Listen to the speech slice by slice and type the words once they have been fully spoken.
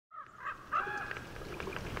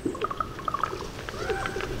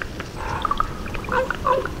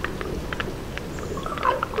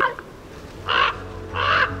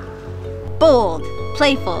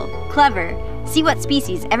playful, clever. See what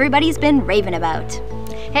species everybody's been raving about.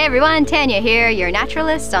 Hey everyone, Tanya here, your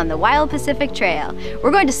naturalist on the Wild Pacific Trail. We're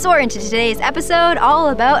going to soar into today's episode all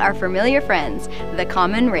about our familiar friends, the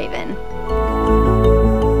common raven.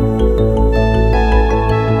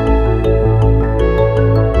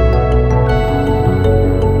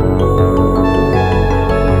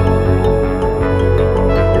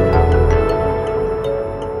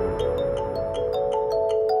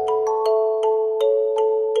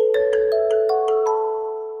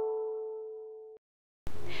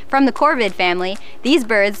 From the corvid family, these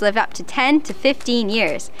birds live up to 10 to 15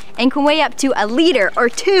 years and can weigh up to 1 liter or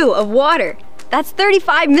 2 of water. That's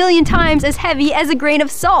 35 million times as heavy as a grain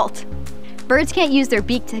of salt. Birds can't use their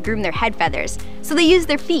beak to groom their head feathers, so they use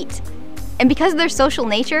their feet. And because of their social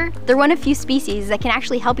nature, they're one of few species that can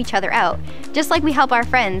actually help each other out, just like we help our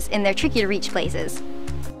friends in their tricky to reach places.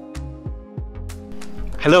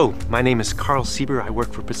 Hello, my name is Carl Sieber. I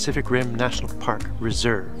work for Pacific Rim National Park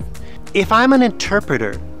Reserve. If I'm an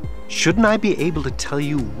interpreter, shouldn't I be able to tell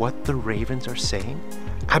you what the ravens are saying?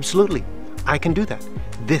 Absolutely, I can do that.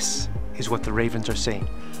 This is what the ravens are saying.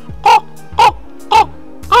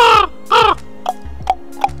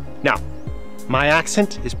 Now, my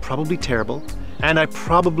accent is probably terrible, and I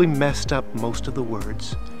probably messed up most of the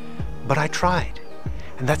words, but I tried.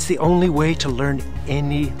 And that's the only way to learn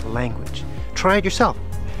any language. Try it yourself.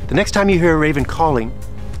 The next time you hear a raven calling,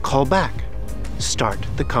 call back. Start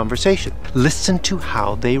the conversation. Listen to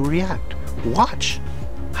how they react. Watch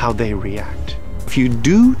how they react. If you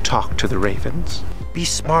do talk to the ravens, be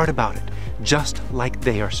smart about it, just like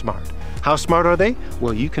they are smart. How smart are they?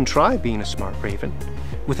 Well, you can try being a smart raven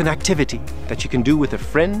with an activity that you can do with a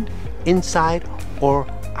friend inside or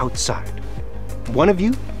outside. One of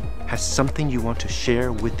you has something you want to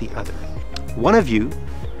share with the other. One of you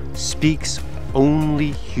speaks only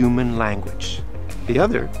human language. The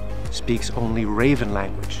other speaks only raven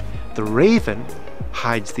language. The raven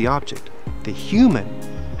hides the object. The human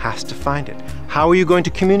has to find it. How are you going to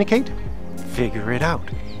communicate? Figure it out.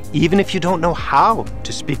 Even if you don't know how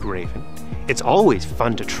to speak raven, it's always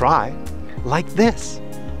fun to try. Like this.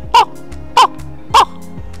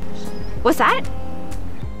 What's that?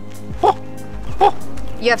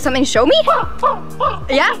 You have something to show me?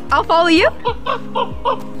 Yeah, I'll follow you.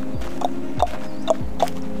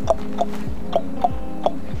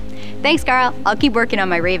 Thanks, Carl. I'll keep working on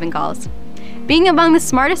my raven calls. Being among the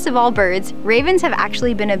smartest of all birds, ravens have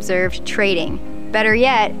actually been observed trading. Better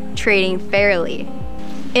yet, trading fairly.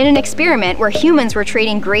 In an experiment where humans were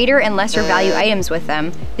trading greater and lesser value items with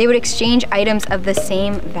them, they would exchange items of the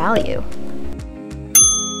same value.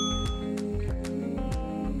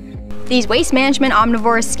 These waste management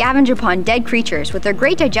omnivores scavenge upon dead creatures with their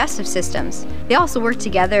great digestive systems. They also work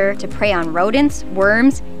together to prey on rodents,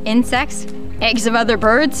 worms, insects, eggs of other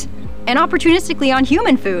birds, and opportunistically on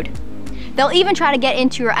human food. They'll even try to get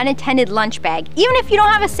into your unattended lunch bag, even if you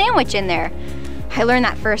don't have a sandwich in there. I learned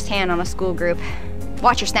that firsthand on a school group.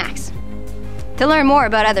 Watch your snacks. To learn more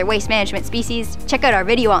about other waste management species, check out our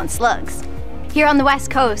video on slugs. Here on the West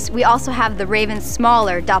Coast, we also have the raven's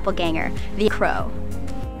smaller doppelganger, the crow.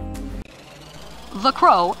 The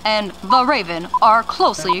crow and the raven are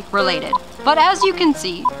closely related, but as you can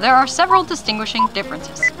see, there are several distinguishing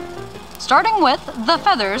differences. Starting with the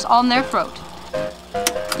feathers on their throat.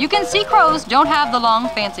 You can see crows don't have the long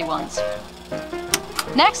fancy ones.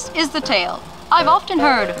 Next is the tail. I've often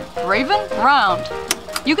heard raven round.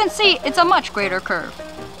 You can see it's a much greater curve.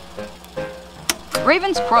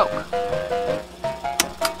 Ravens croak.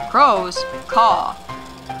 Crows caw.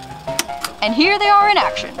 And here they are in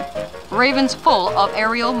action. Ravens full of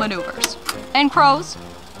aerial maneuvers. And crows,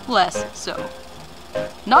 less so.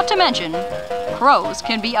 Not to mention, crows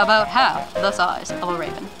can be about half the size of a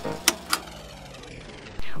raven.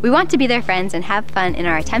 We want to be their friends and have fun in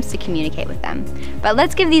our attempts to communicate with them. But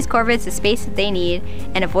let's give these corvids the space that they need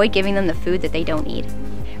and avoid giving them the food that they don't need.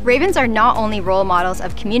 Ravens are not only role models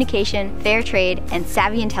of communication, fair trade, and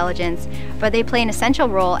savvy intelligence, but they play an essential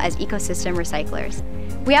role as ecosystem recyclers.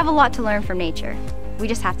 We have a lot to learn from nature. We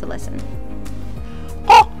just have to listen.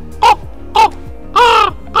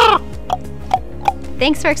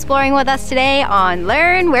 Thanks for exploring with us today on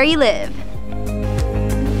Learn Where You Live.